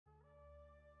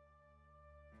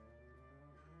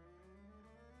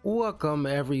Welcome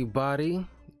everybody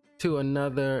to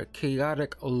another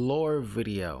chaotic lore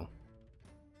video.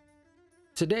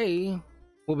 Today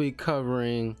we'll be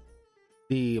covering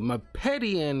the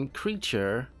Mapedian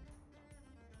creature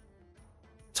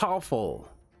Taffial.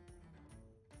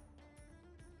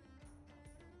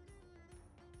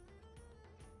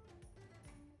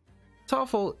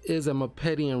 Taffial is a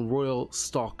Mapedian royal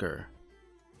stalker.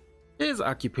 His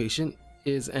occupation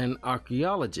is an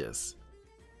archaeologist.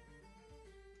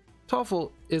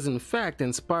 Taffial is in fact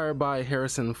inspired by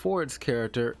Harrison Ford's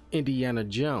character Indiana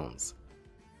Jones,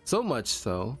 so much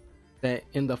so that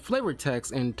in the flavor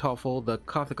text in Taffial, the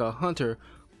Gothica hunter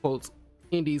quotes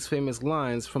Indy's famous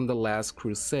lines from The Last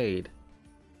Crusade.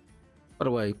 By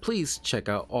the way, please check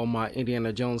out all my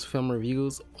Indiana Jones film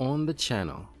reviews on the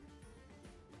channel.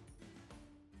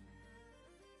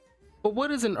 But what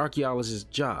is an archaeologist's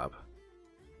job?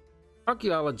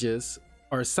 Archaeologists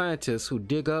are scientists who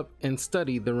dig up and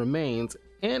study the remains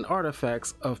and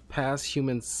artifacts of past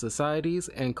human societies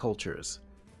and cultures.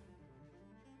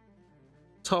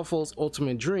 Taffial's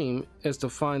ultimate dream is to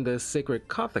find the sacred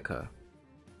Gothica.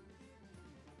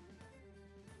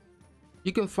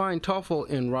 You can find Taffial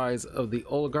in Rise of the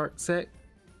Oligarch set,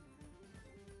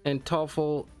 and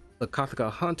Taffial the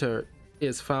Gothica Hunter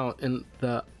is found in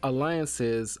the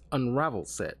Alliance's Unraveled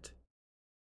set.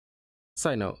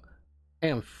 Side note, I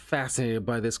am fascinated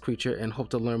by this creature and hope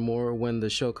to learn more when the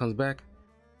show comes back.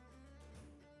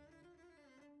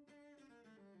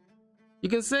 You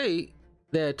can say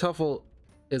that Taffial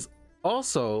is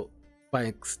also, by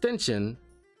extension,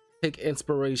 take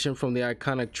inspiration from the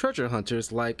iconic treasure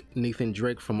hunters like Nathan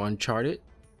Drake from Uncharted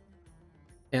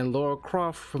and Lara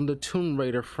Croft from the Tomb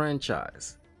Raider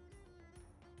franchise.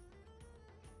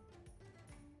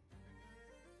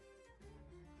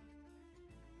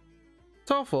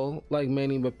 Taffial, like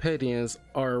many Mapedians,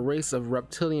 are a race of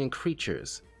reptilian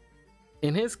creatures.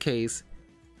 In his case,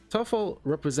 Taffial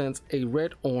represents a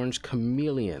red-orange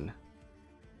chameleon.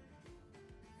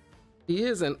 He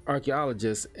is an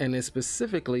archaeologist and is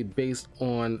specifically based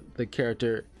on the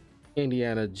character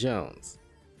Indiana Jones.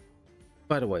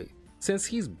 By the way, since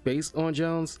he's based on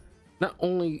Jones, not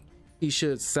only he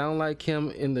should sound like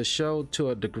him in the show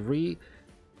to a degree,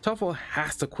 Taffial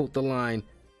has to quote the line,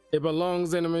 "It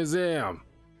belongs in a museum."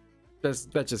 That's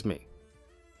just me.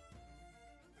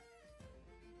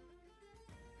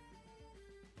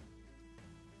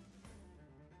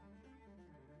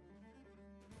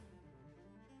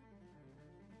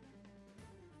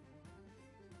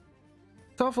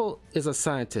 Taffial is a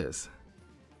scientist.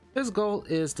 His goal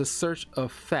is the search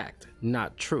of fact,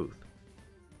 not truth.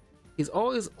 He's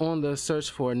always on the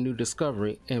search for a new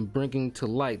discovery and bringing to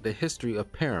light the history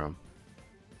of Param.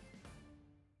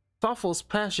 Taffial's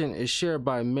passion is shared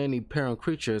by many Param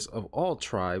creatures of all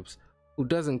tribes who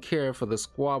doesn't care for the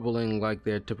squabbling like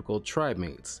their typical tribe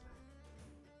mates.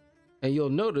 And you'll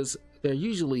notice they're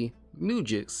usually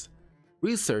mujiks,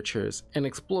 researchers, and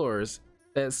explorers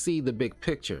that see the big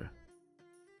picture,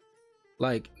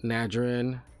 like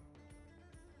Nadrin,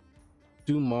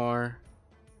 Dumar,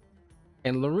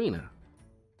 and Lorena.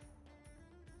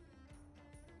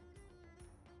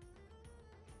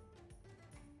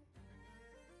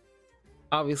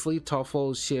 Obviously,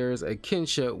 Taffial shares a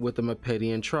kinship with the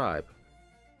Mapedian tribe.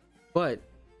 But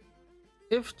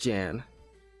Ifjan,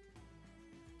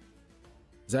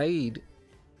 Zaid,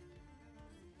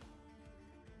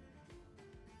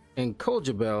 and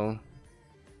Kojabel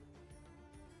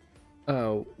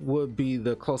would be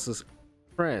the closest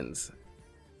friends.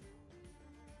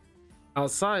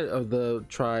 Outside of the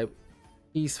tribe,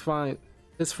 he's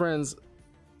his friends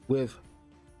with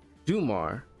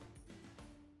Dumar,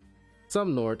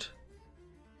 Sumnort,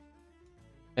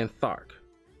 and Thark.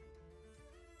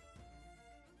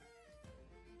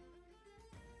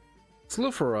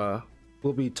 Slufera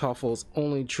will be Taffial's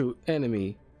only true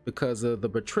enemy because of the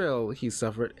betrayal he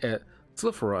suffered at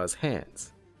Slufera's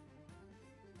hands.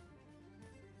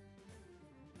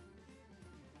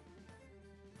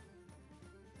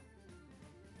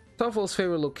 Taffial's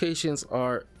favorite locations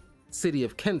are City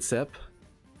of Kensep,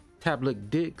 Tablet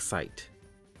Dig Site,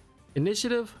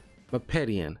 Initiative,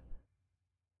 Mapedian.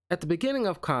 At the beginning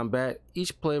of combat,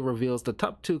 each player reveals the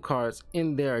top 2 cards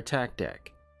in their attack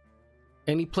deck.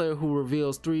 Any player who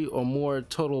reveals 3 or more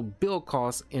total build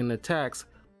costs in attacks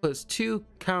puts 2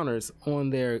 counters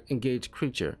on their engaged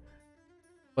creature,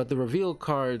 but the reveal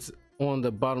cards on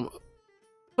the bottom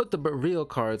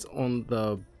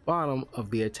of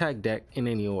the attack deck in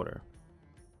any order.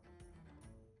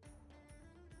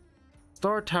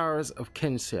 Star Towers of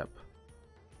Kensep.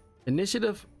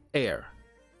 Initiative, Air.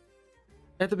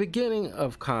 At the beginning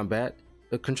of combat,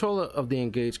 The controller of the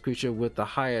engaged creature with the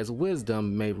highest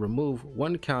wisdom may remove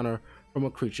one counter from a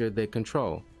creature they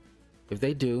control. If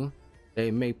they do,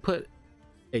 they may put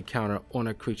a counter on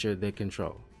a creature they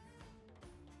control.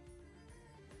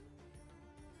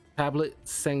 Tablet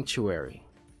Sanctuary.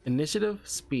 Initiative,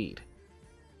 speed.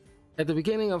 At the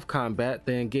beginning of combat,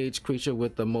 the engaged creature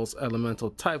with the most elemental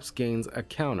types gains a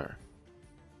counter.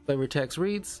 Flavor text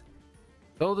reads,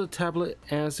 though the tablet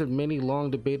answered many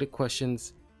long debated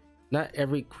questions, not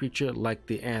every creature liked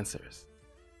the answers.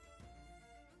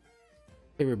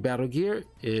 Favorite battle gear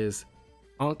is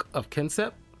Ankh of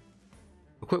Kensep.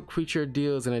 Equipped creature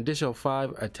deals an additional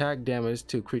 5 attack damage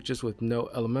to creatures with no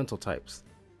elemental types.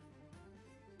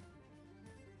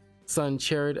 Sun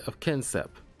Chariot of Kensep.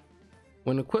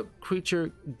 When equipped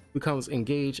creature becomes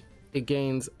engaged, it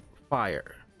gains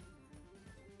fire.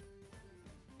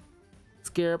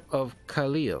 Scarab of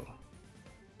Khalil.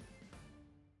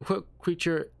 Equipped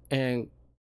creature and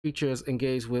creatures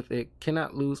engaged with it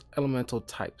cannot lose elemental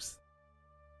types.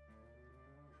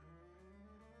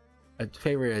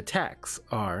 Favorite attacks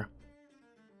are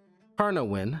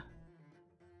Carnowin,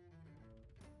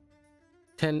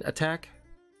 10 attack.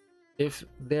 If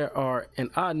there are an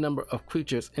odd number of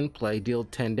creatures in play, deal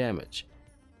 10 damage.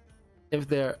 If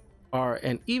there are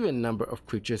an even number of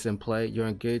creatures in play, your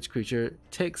engaged creature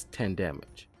takes 10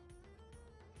 damage.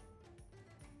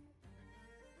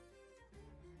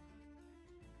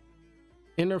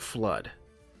 Inner Flood.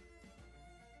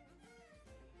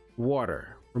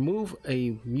 Water. Remove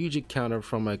a music counter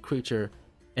from a creature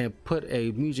and put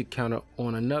a music counter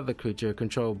on another creature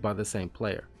controlled by the same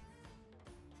player.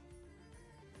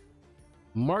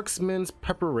 Marksman's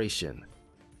Preparation.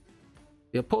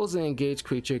 The opposing engaged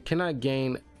creature cannot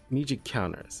gain music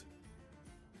counters.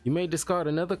 You may discard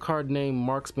another card named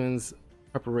Marksman's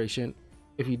Preparation.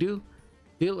 If you do,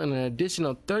 deal an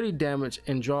additional 30 damage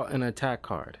and draw an attack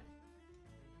card.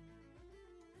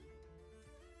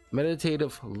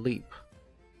 Meditative Leap.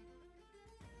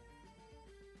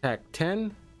 Attack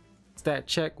 10, stat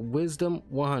check Wisdom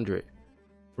 100.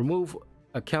 Remove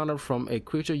a counter from a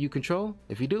creature you control.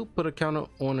 If you do, put a counter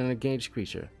on an engaged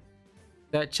creature.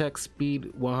 Stat check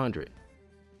Speed 100.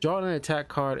 Draw an attack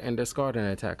card and discard an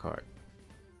attack card.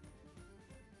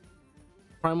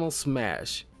 Primal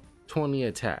Smash, 20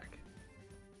 attack.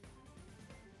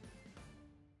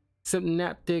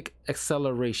 Synaptic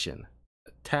Acceleration,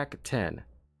 attack 10.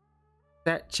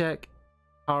 Stat check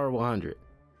Power 100.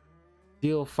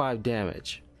 Deal 5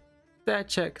 damage. Stat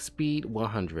check Speed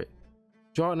 100.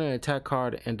 Draw an attack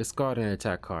card and discard an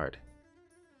attack card.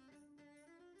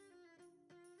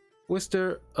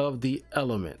 Twister of the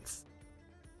Elements.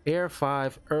 Air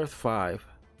 5, Earth 5.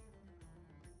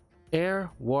 Air,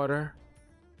 Water.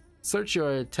 Search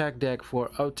your attack deck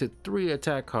for up to 3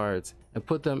 attack cards and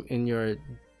put them in your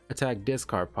attack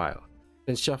discard pile.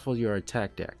 Then shuffle your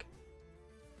attack deck.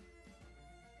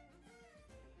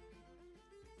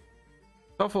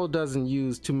 Taffial doesn't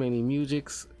use too many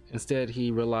musics. Instead, he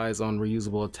relies on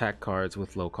reusable attack cards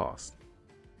with low cost.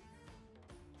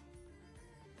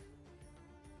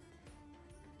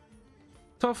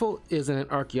 Taffial is an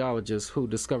archaeologist who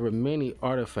discovered many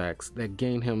artifacts that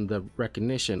gained him the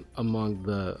recognition among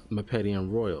the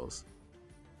Mepedian royals.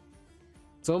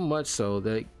 So much so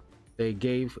that they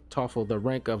gave Taffial the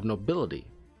rank of nobility.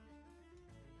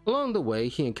 Along the way,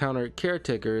 he encountered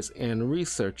caretakers and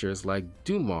researchers like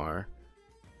Dumar,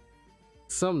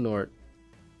 Sumnort,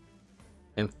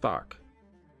 and Thok,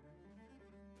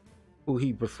 who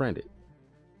he befriended.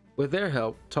 With their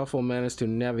help, Taffial managed to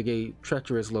navigate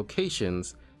treacherous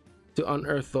locations to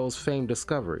unearth those famed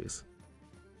discoveries.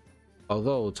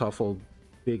 Although Taffial's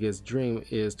biggest dream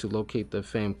is to locate the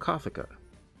famed Kothica,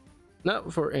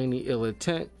 not for any ill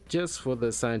intent, just for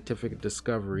the scientific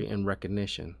discovery and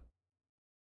recognition.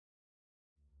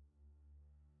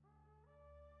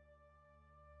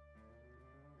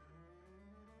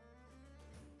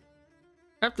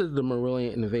 After the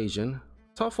Marillion invasion,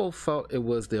 Taffial felt it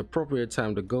was the appropriate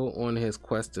time to go on his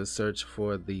quest to search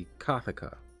for the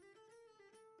Kothica.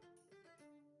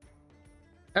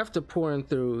 After pouring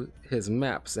through his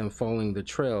maps and following the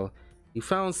trail, he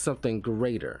found something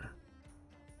greater: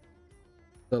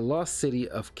 the lost city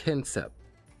of Kensep.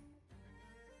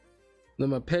 The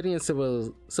Mepedian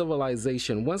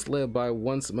civilization once led by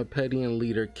once Mepedian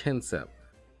leader Kensep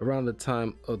around the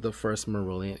time of the first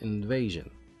Marillion invasion.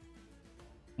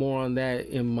 More on that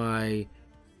in my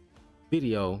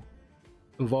video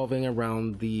involving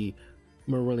around the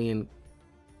Marillion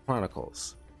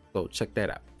Chronicles, so check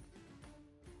that out.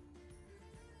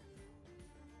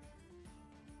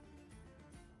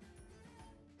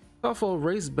 Taffial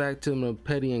raced back to the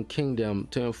Mepedian kingdom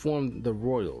to inform the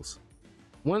royals.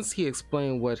 Once he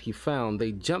explained what he found,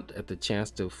 they jumped at the chance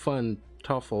to fund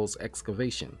Taffial's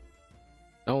excavation.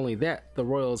 Not only that, the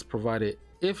royals provided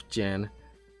Ifjan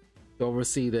to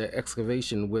oversee the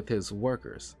excavation with his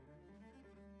workers.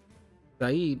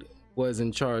 Said was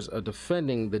in charge of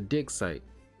defending the dig site,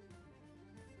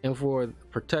 and for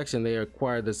protection they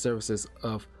acquired the services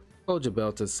of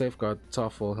Kojabel to safeguard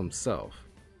Taffial himself.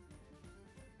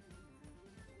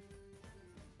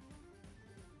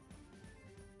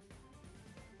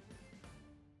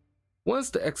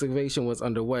 Once the excavation was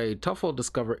underway, Taffial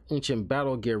discovered ancient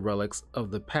battle gear relics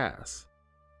of the past,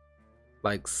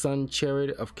 like Sun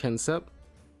Chariot of Kensep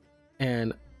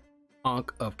and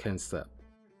Ankh of Kensep.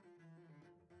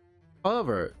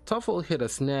 However, Taffial hit a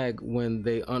snag when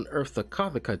they unearthed the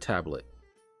Kathaka tablet.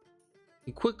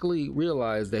 He quickly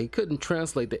realized that he couldn't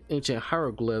translate the ancient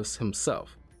hieroglyphs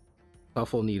himself.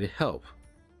 Taffial needed help,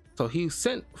 so he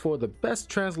sent for the best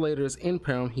translators in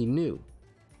Param he knew: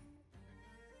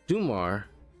 Dumar,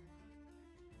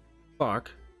 Clark,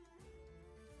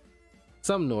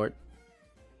 Sumnort,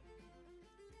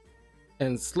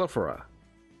 and Sluffera.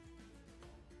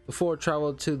 The four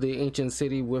traveled to the ancient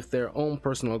city with their own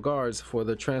personal guards for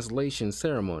the translation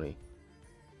ceremony.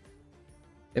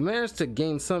 They managed to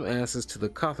gain some answers to the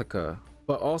Kathaka,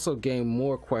 but also gained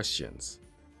more questions.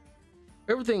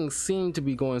 Everything seemed to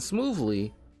be going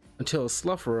smoothly until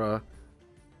Sluffera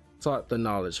sought the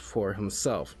knowledge for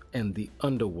himself and the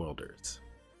Underworlders.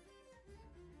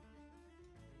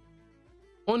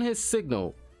 On his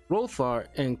signal, Rothar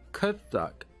and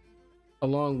Kuthak,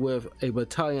 along with a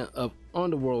battalion of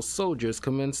Underworld soldiers,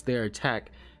 commenced their attack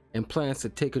and plans to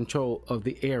take control of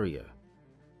the area.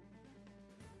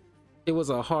 It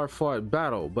was a hard-fought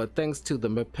battle, but thanks to the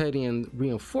Mepedian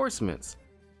reinforcements,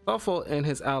 Taffial and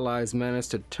his allies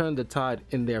managed to turn the tide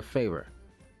in their favor.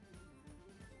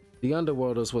 The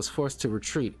Underworlders was forced to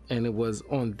retreat, and it was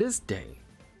on this day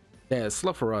that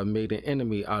Sluffera made an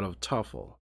enemy out of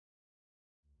Taffial.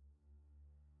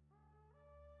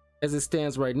 As it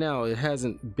stands right now, it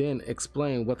hasn't been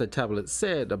explained what the tablet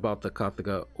said about the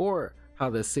Kathaka, or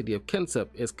how the city of Kensep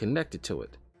is connected to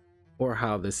it, or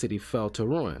how the city fell to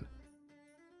ruin.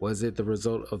 Was it the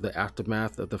result of the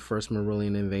aftermath of the first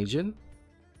Marillion invasion?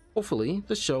 Hopefully,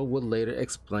 the show will later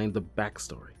explain the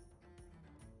backstory.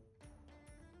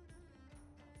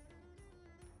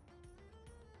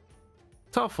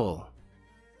 Taffial,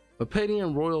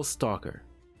 Mepedian Royal Stalker.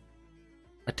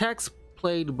 Attacks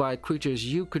played by creatures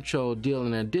you control deal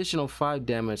an additional 5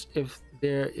 damage if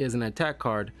there is an attack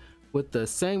card with the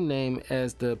same name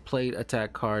as the played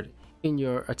attack card in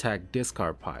your attack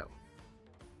discard pile.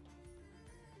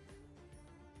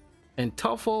 And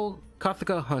Taffial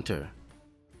Kathaka Hunter,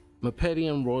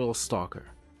 Mepedian Royal Stalker.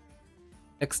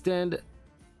 Expand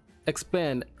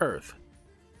Earth.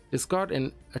 Discard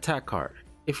an attack card.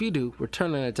 If you do,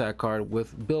 return an attack card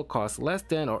with build cost less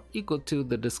than or equal to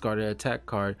the discarded attack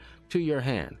card to your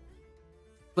hand.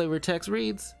 Flavor text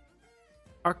reads: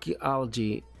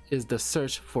 Archaeology is the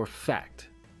search for fact,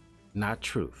 not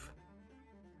truth.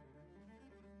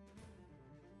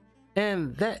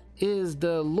 And that is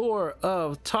the lore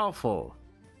of Taffial.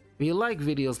 If you like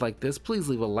videos like this, please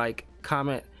leave a like,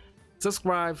 comment,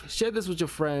 subscribe, share this with your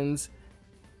friends.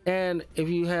 And if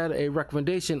you had a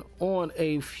recommendation on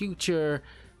a future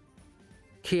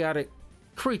chaotic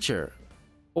creature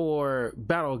or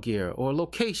battle gear or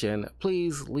location,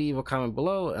 please leave a comment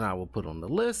below and I will put on the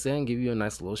list and give you a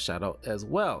nice little shout out as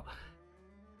well.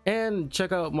 And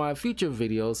check out my future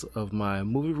videos of my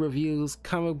movie reviews,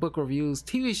 comic book reviews,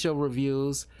 TV show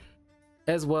reviews,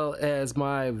 as well as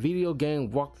my video game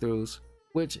walkthroughs,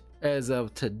 which as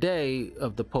of today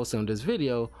of the posting of this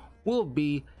video will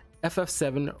be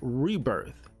FF7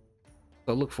 Rebirth.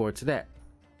 So look forward to that.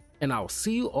 And I'll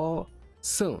see you all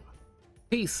soon.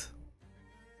 Peace.